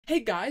Hey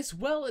guys,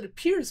 well, it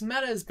appears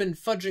Meta has been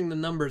fudging the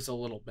numbers a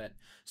little bit.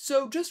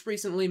 So just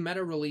recently,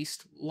 Meta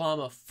released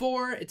Llama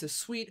 4. It's a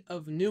suite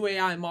of new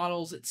AI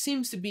models. It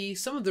seems to be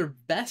some of their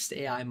best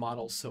AI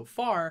models so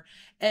far,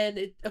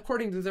 and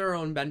according to their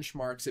own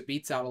benchmarks, it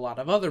beats out a lot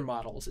of other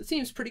models. It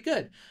seems pretty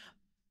good.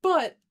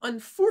 But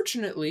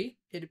unfortunately,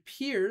 it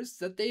appears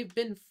that they've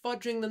been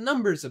fudging the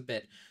numbers a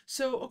bit.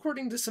 So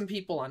according to some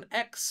people on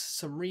X,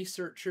 some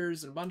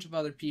researchers, and a bunch of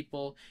other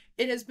people,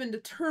 it has been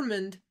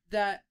determined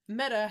that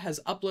Meta has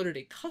uploaded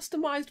a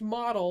customized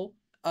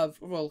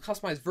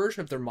customized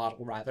version of their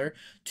model rather,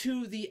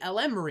 to the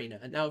LM Arena.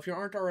 Now, if you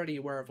aren't already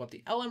aware of what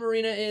the LM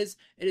Arena is,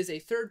 it is a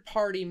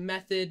third-party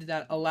method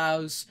that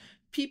allows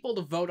people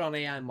to vote on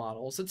AI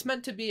models. It's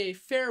meant to be a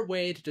fair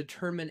way to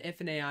determine if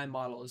an AI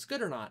model is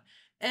good or not.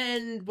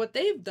 And what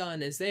they've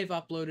done is they've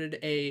uploaded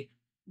a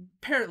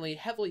apparently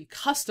heavily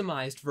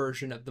customized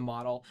version of the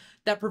model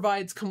that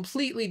provides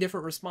completely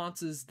different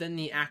responses than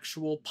the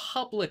actual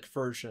public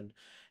version.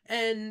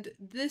 And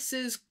this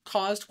has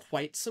caused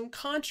quite some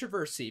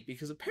controversy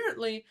because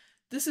apparently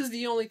this is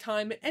the only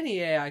time any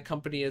AI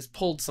company has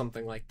pulled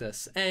something like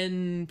this,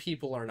 and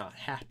people are not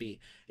happy.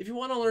 If you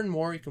want to learn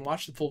more, you can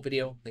watch the full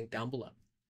video, link down below.